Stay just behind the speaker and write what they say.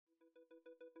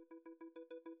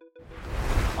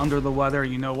under the weather,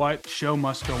 you know what? Show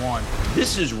must go on.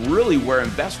 This is really where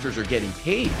investors are getting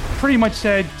paid. Pretty much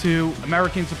said to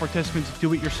Americans and participants,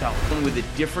 do it yourself. With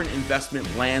a different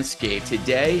investment landscape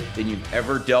today than you've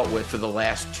ever dealt with for the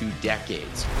last 2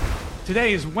 decades.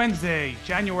 Today is Wednesday,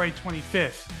 January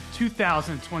 25th,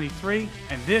 2023,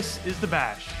 and this is The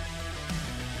Bash.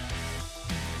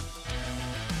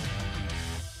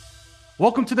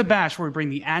 Welcome to The Bash, where we bring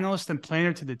the analyst and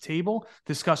planner to the table,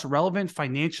 discuss relevant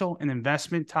financial and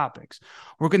investment topics.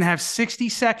 We're going to have 60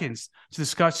 seconds to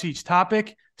discuss each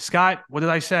topic. Scott, what did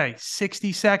I say?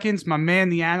 60 seconds, my man,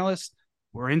 the analyst.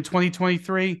 We're in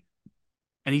 2023.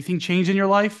 Anything change in your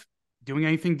life? Doing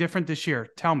anything different this year?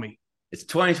 Tell me. It's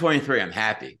 2023. I'm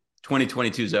happy.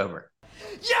 2022 is over.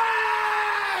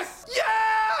 Yes!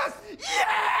 Yes!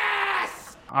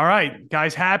 Yes! All right,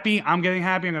 guys, happy. I'm getting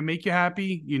happy. I'm going to make you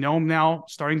happy. You know I'm now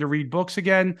starting to read books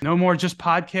again. No more just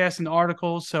podcasts and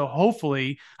articles. So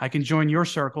hopefully I can join your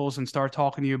circles and start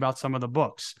talking to you about some of the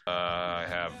books. I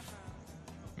have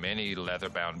many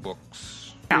leather-bound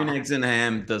books. Green eggs and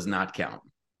ham does not count.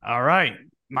 All right,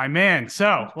 my man.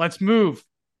 So let's move.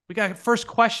 We got a first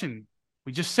question.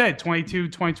 We just said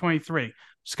 2023.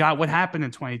 Scott, what happened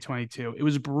in 2022? It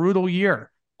was a brutal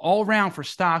year all around for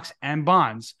stocks and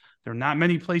bonds. There are not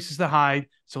many places to hide.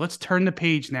 So let's turn the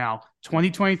page now.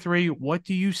 2023, what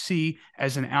do you see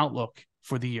as an outlook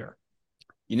for the year?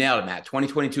 You nailed it, Matt.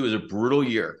 2022 is a brutal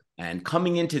year. And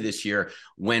coming into this year,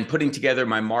 when putting together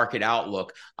my market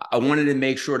outlook, I wanted to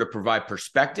make sure to provide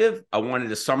perspective. I wanted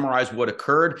to summarize what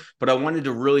occurred, but I wanted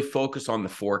to really focus on the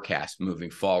forecast moving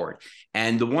forward.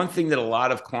 And the one thing that a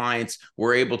lot of clients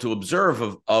were able to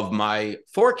observe of my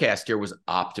forecast here was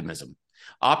optimism.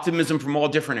 Optimism from all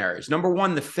different areas. Number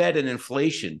one, the Fed and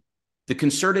inflation. The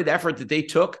concerted effort that they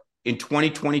took in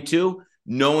 2022,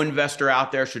 no investor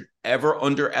out there should ever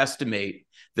underestimate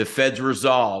the Fed's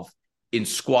resolve in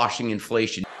squashing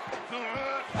inflation.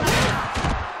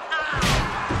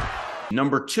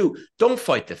 Number two, don't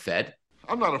fight the Fed.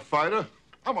 I'm not a fighter.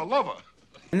 I'm a lover.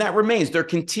 And that remains. They're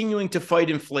continuing to fight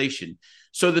inflation.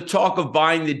 So the talk of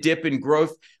buying the dip in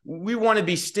growth, we want to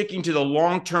be sticking to the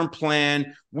long-term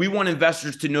plan. We want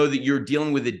investors to know that you're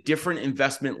dealing with a different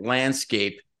investment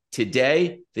landscape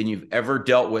today than you've ever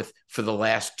dealt with for the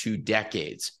last 2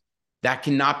 decades. That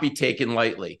cannot be taken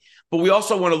lightly. But we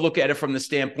also want to look at it from the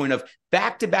standpoint of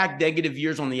back-to-back negative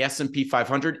years on the S&P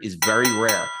 500 is very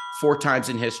rare. 4 times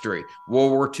in history.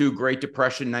 World War II, Great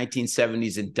Depression,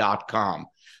 1970s, and dot-com.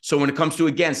 So when it comes to,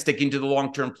 again, sticking to the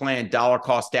long-term plan, dollar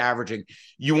cost averaging,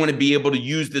 you want to be able to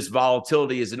use this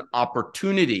volatility as an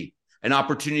opportunity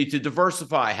to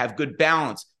diversify, have good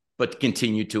balance, but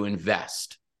continue to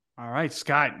invest. All right,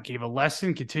 Scott gave a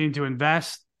lesson, continue to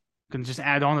invest. Going to just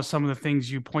add on to some of the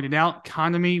things you pointed out.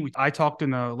 Economy, I talked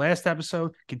in the last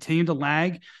episode, continue to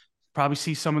lag. Probably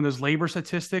see some of those labor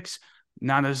statistics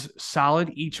not as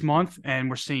solid each month, and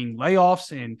we're seeing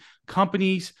layoffs in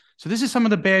companies. So this is some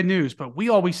of the bad news, but we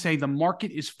always say the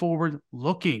market is forward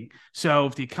looking. So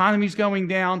if the economy is going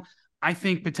down, I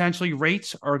think potentially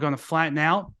rates are going to flatten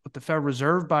out with the Federal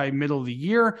Reserve by middle of the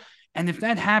year. And if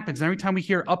that happens, every time we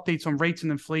hear updates on rates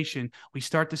and inflation, we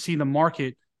start to see the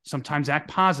market sometimes act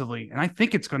positively. And I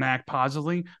think it's going to act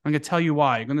positively. I'm going to tell you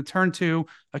why. I'm going to turn to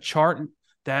a chart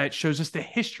that shows us the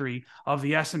history of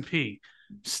the S&P.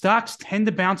 Stocks tend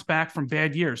to bounce back from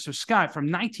bad years. So Scott, from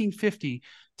 1950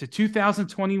 to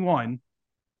 2021,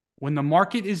 when the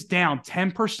market is down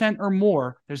 10% or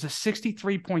more, there's a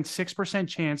 63.6%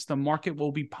 chance the market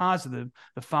will be positive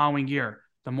the following year.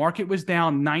 The market was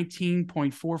down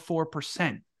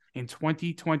 19.44% in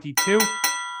 2022.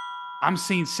 I'm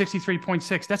seeing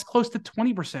 63.6. That's close to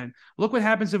 20%. Look what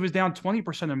happens if it was down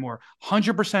 20% or more.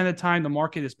 100% of the time, the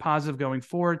market is positive going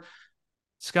forward.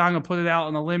 Scott, I'm going to put it out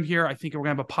on a limb here. I think we're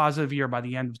going to have a positive year by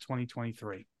the end of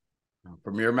 2023.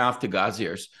 From your mouth to God's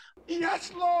ears.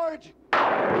 Yes, Lord!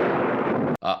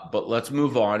 But let's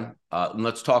move on. And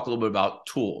let's talk a little bit about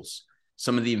tools.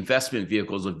 Some of the investment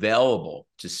vehicles available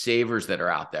to savers that are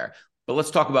out there. But let's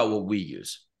talk about what we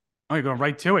use. Oh, you're going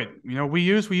right to it. You know, we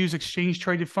use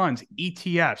exchange-traded funds,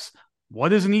 ETFs.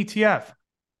 What is an ETF?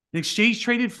 An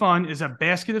exchange-traded fund is a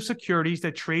basket of securities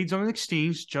that trades on an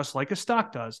exchange just like a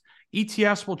stock does.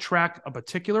 ETFs will track a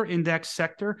particular index,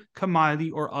 sector,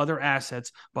 commodity, or other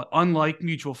assets, but unlike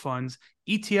mutual funds,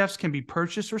 ETFs can be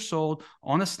purchased or sold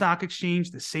on a stock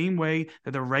exchange the same way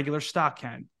that a regular stock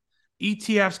can.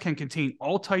 ETFs can contain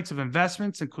all types of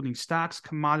investments, including stocks,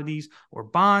 commodities, or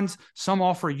bonds. Some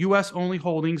offer U.S.-only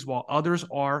holdings, while others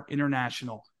are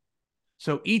international.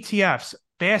 So ETFs,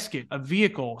 basket, a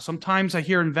vehicle. Sometimes I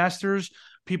hear investors,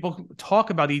 people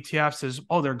talk about ETFs as,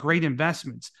 oh, they're great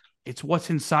investments. It's what's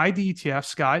inside the ETF,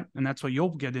 Scott, and that's what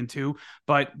you'll get into.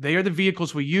 But they are the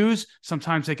vehicles we use.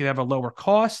 Sometimes they can have a lower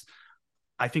cost.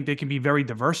 I think they can be very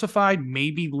diversified,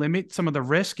 maybe limit some of the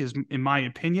risk, is in my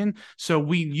opinion. So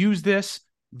we use this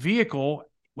vehicle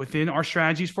within our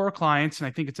strategies for our clients, and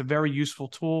I think it's a very useful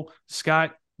tool.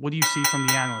 Scott, what do you see from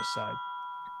the analyst side?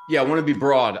 Yeah, I want to be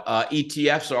broad.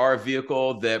 ETFs are a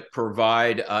vehicle that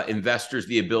provide investors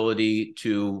the ability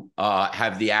to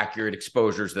have the accurate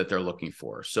exposures that they're looking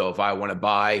for. So if I want to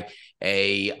buy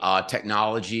a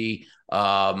technology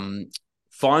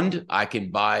fund, I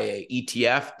can buy an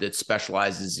ETF that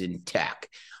specializes in tech.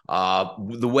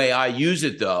 The way I use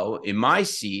it, though, in my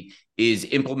seat, is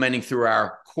implementing through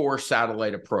our core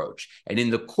satellite approach. And in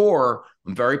the core,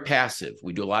 I'm very passive.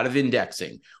 We do a lot of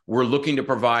indexing. We're looking to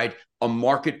provide a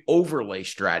market overlay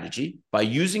strategy. By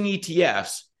using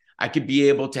ETFs, I could be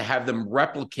able to have them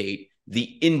replicate the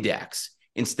index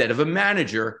instead of a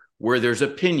manager where there's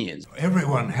opinions.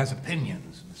 Everyone has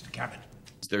opinions, Mr. Cabot.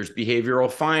 There's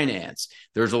behavioral finance.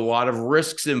 There's a lot of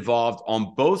risks involved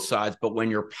on both sides. But when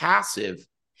you're passive,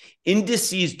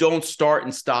 indices don't start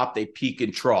and stop. They peak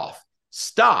and trough.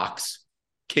 Stocks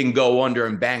can go under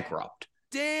and bankrupt.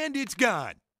 And it's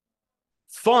gone.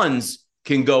 Funds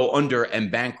can go under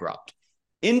and bankrupt.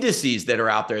 Indices that are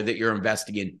out there that you're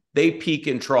investing in, they peak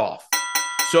and trough.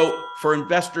 So for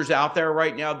investors out there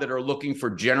right now that are looking for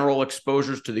general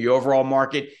exposures to the overall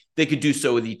market, they could do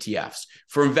so with ETFs.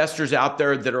 For investors out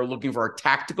there that are looking for a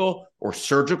tactical or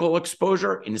surgical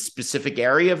exposure in a specific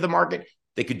area of the market,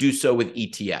 they could do so with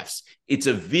ETFs. It's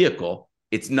a vehicle.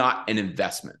 It's not an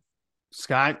investment.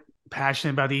 Scott,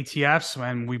 passionate about ETFs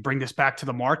when we bring this back to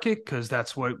the market because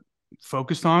that's what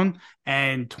focused on.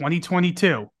 And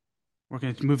 2022, we're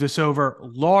going to move this over.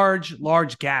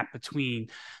 Large gap between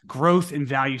growth and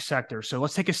value sector. So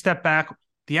let's take a step back.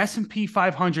 The S&P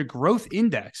 500 Growth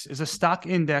Index is a stock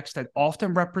index that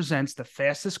often represents the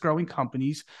fastest growing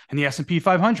companies in the S&P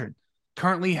 500,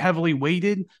 currently heavily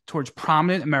weighted towards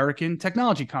prominent American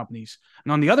technology companies.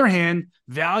 And on the other hand,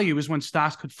 value is when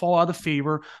stocks could fall out of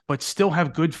favor but still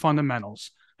have good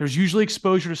fundamentals. There's usually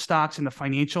exposure to stocks in the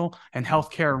financial and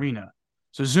healthcare arena.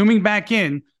 So zooming back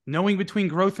in, knowing between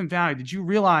growth and value, did you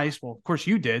realize, well, of course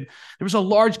you did, there was a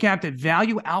large gap that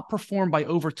value outperformed by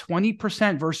over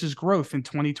 20% versus growth in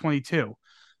 2022.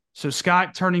 So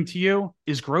Scott, turning to you,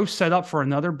 is growth set up for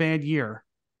another bad year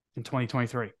in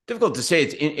 2023? Difficult to say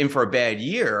it's in for a bad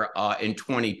year in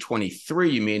 2023,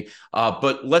 you mean.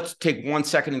 But let's take 1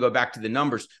 second and go back to the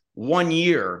numbers. 1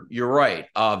 year, you're right.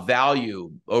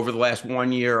 Value over the last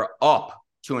 1 year up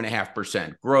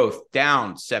 2.5%. Growth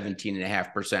down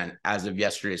 17.5% as of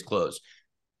yesterday's close.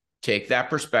 Take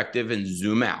that perspective and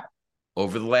zoom out.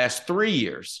 Over the last 3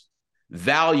 years,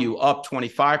 value up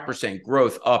 25%,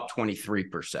 growth up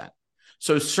 23%.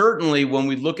 So certainly when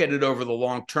we look at it over the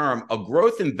long term, a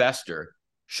growth investor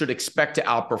should expect to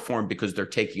outperform because they're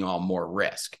taking on more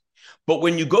risk. But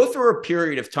when you go through a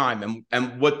period of time,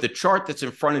 and what the chart that's in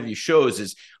front of you shows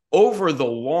is over the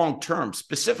long term,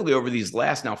 specifically over these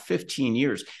last now 15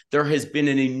 years, there has been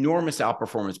an enormous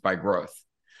outperformance by growth.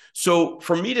 So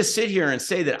for me to sit here and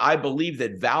say that I believe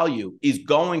that value is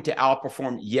going to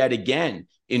outperform yet again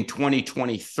in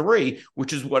 2023,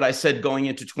 which is what I said going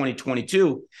into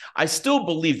 2022, I still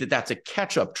believe that that's a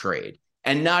catch-up trade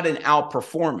and not an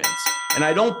outperformance. And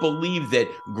I don't believe that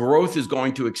growth is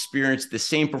going to experience the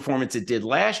same performance it did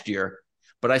last year,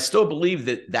 but I still believe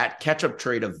that that catch-up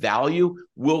trade of value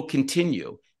will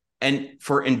continue. And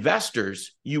for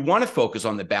investors, you want to focus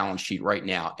on the balance sheet right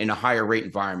now in a higher rate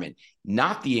environment,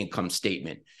 not the income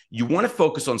statement. You want to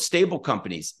focus on stable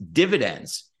companies,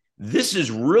 dividends. This is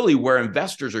really where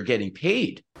investors are getting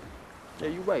paid. Yeah,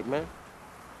 you're right, man.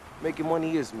 Making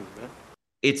money is me, man.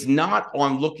 It's not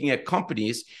on looking at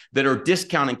companies that are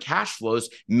discounting cash flows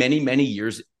many, many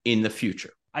years in the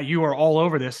future. You are all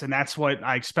over this, and that's what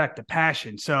I expect, the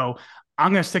passion. So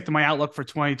I'm going to stick to my outlook for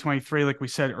 2023. Like we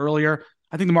said earlier,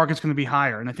 I think the market's going to be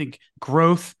higher. And I think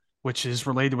growth, which is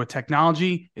related with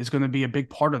technology, is going to be a big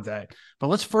part of that. But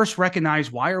let's first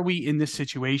recognize, why are we in this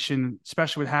situation,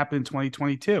 especially what happened in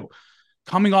 2022?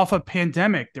 Coming off a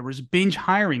pandemic, there was binge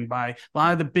hiring by a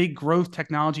lot of the big growth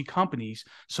technology companies,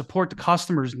 support the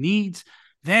customers' needs.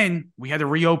 Then we had the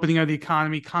reopening of the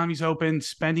economy. Economy's open,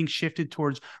 spending shifted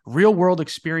towards real world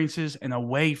experiences and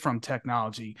away from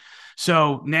technology.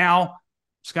 So now,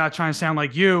 Scott, trying to sound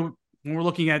like you, when we're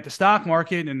looking at the stock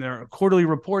market and there are quarterly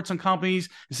reports on companies,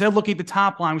 instead of looking at the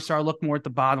top line, we started looking more at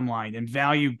the bottom line, and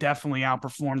value definitely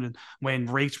outperformed when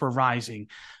rates were rising.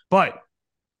 But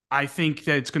I think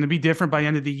that it's going to be different by the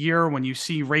end of the year when you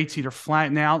see rates either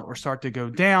flatten out or start to go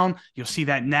down. You'll see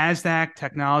that NASDAQ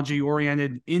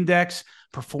technology-oriented index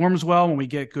performs well when we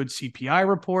get good CPI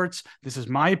reports. This is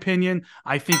my opinion.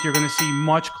 I think you're going to see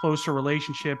much closer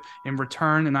relationship in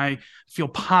return, and I feel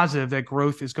positive that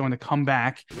growth is going to come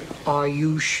back. Are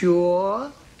you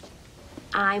sure?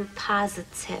 I'm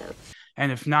positive.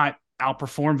 And if not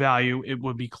outperform value, it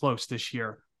would be close this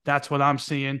year. That's what I'm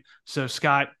seeing. So,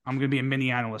 Scott, I'm going to be a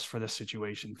mini analyst for this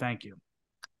situation. Thank you.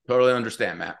 Totally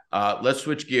understand, Matt. Let's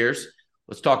switch gears.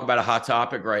 Let's talk about a hot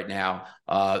topic right now,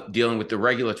 dealing with the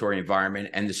regulatory environment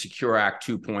and the Secure Act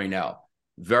 2.0.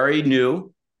 Very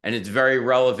new, and it's very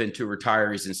relevant to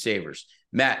retirees and savers.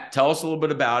 Matt, tell us a little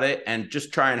bit about it and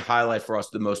just try and highlight for us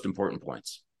the most important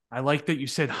points. I like that you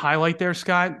said highlight there,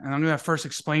 Scott, and I'm going to first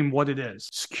explain what it is.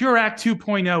 Secure Act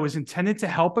 2.0 is intended to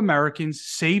help Americans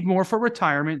save more for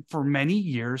retirement for many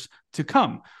years to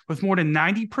come. With more than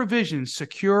 90 provisions,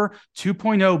 Secure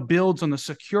 2.0 builds on the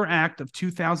Secure Act of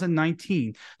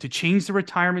 2019 to change the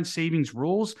retirement savings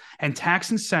rules and tax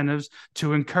incentives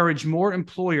to encourage more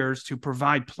employers to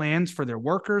provide plans for their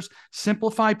workers,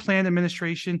 simplify plan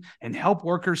administration, and help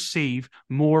workers save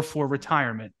more for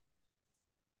retirement.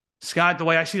 Scott, the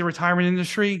way I see the retirement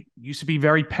industry used to be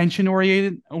very pension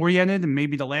oriented, and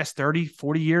maybe the last 30,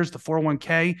 40 years, the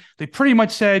 401k, they pretty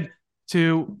much said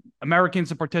to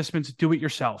Americans and participants, do it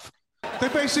yourself. They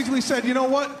basically said, you know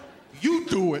what? You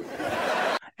do it.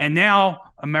 And now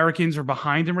Americans are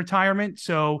behind in retirement.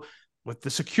 So with the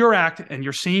Secure Act, and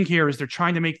you're seeing here is they're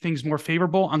trying to make things more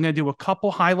favorable. I'm going to do a couple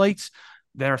highlights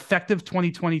that are effective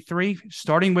 2023,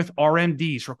 starting with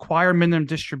RMDs, required minimum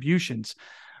distributions.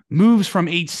 Moves from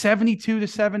age 72 to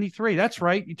 73. That's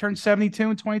right. You turn 72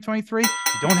 in 2023. You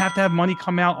don't have to have money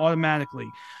come out automatically.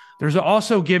 There's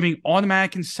also giving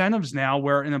automatic incentives now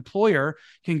where an employer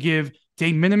can give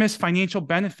de minimis financial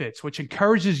benefits, which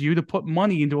encourages you to put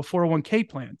money into a 401k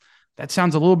plan. That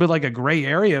sounds a little bit like a gray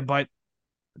area, but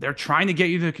they're trying to get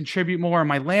you to contribute more. And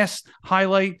my last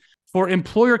highlight for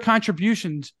employer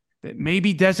contributions that may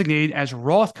be designated as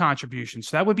Roth contributions.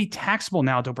 So that would be taxable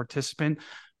now to a participant.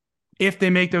 If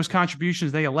they make those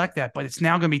contributions, they elect that, but it's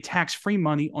now going to be tax-free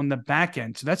money on the back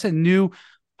end. So that's a new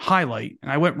highlight.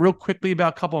 And I went real quickly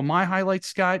about a couple of my highlights,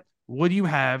 Scott. What do you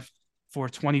have for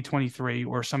 2023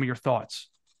 or some of your thoughts?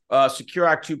 Secure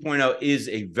Act 2.0 is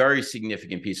a very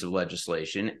significant piece of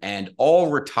legislation, and all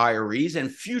retirees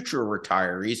and future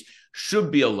retirees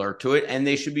should be alert to it, and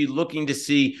they should be looking to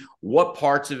see what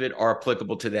parts of it are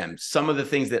applicable to them. Some of the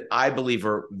things that I believe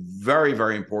are very,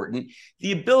 very important,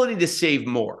 the ability to save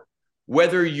more.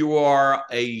 Whether you are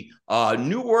a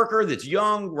new worker that's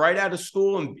young, right out of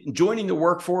school and joining the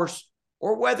workforce,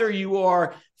 or whether you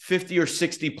are 50 or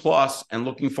 60 plus and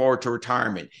looking forward to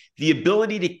retirement, the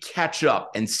ability to catch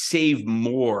up and save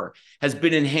more has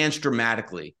been enhanced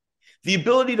dramatically. The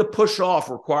ability to push off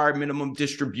required minimum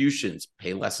distributions,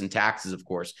 pay less in taxes, of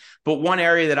course. But one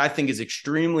area that I think is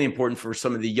extremely important for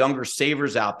some of the younger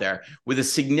savers out there with a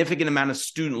significant amount of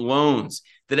student loans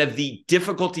that have the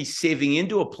difficulty saving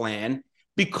into a plan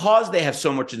because they have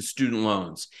so much in student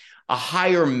loans, a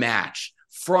higher match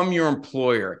from your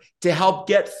employer to help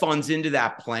get funds into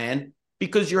that plan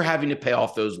because you're having to pay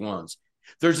off those loans.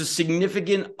 There's a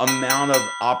significant amount of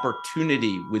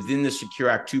opportunity within the Secure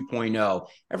Act 2.0.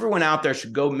 Everyone out there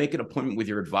should go make an appointment with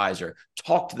your advisor,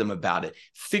 talk to them about it,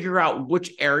 figure out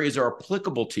which areas are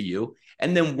applicable to you,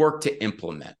 and then work to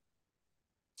implement.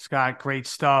 Scott, great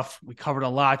stuff. We covered a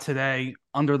lot today.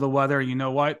 Under the weather, you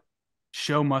know what?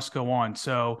 Show must go on.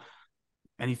 So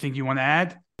anything you want to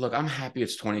add? Look, I'm happy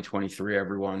it's 2023,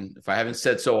 everyone. If I haven't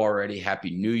said so already, Happy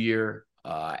New Year.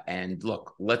 And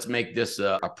look, let's make this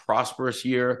a prosperous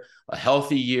year, a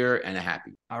healthy year, and a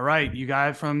happy. All right. You got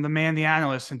it from the man, the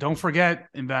analyst. And don't forget,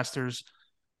 investors,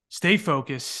 stay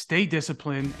focused, stay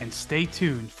disciplined, and stay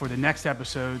tuned for the next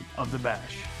episode of The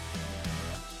Bash.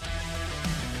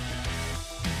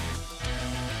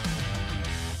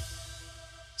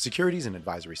 Securities and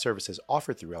advisory services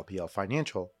offered through LPL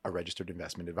Financial, a registered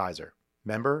investment advisor.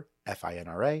 Member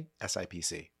FINRA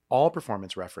SIPC. All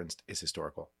performance referenced is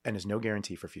historical and is no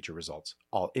guarantee for future results.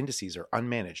 All indices are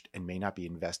unmanaged and may not be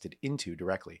invested into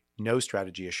directly. No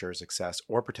strategy assures success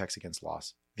or protects against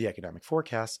loss. The economic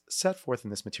forecasts set forth in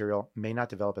this material may not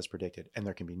develop as predicted, and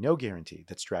there can be no guarantee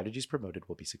that strategies promoted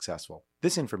will be successful.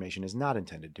 This information is not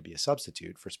intended to be a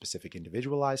substitute for specific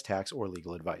individualized tax or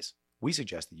legal advice. We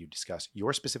suggest that you discuss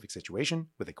your specific situation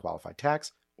with a qualified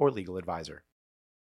tax or legal advisor.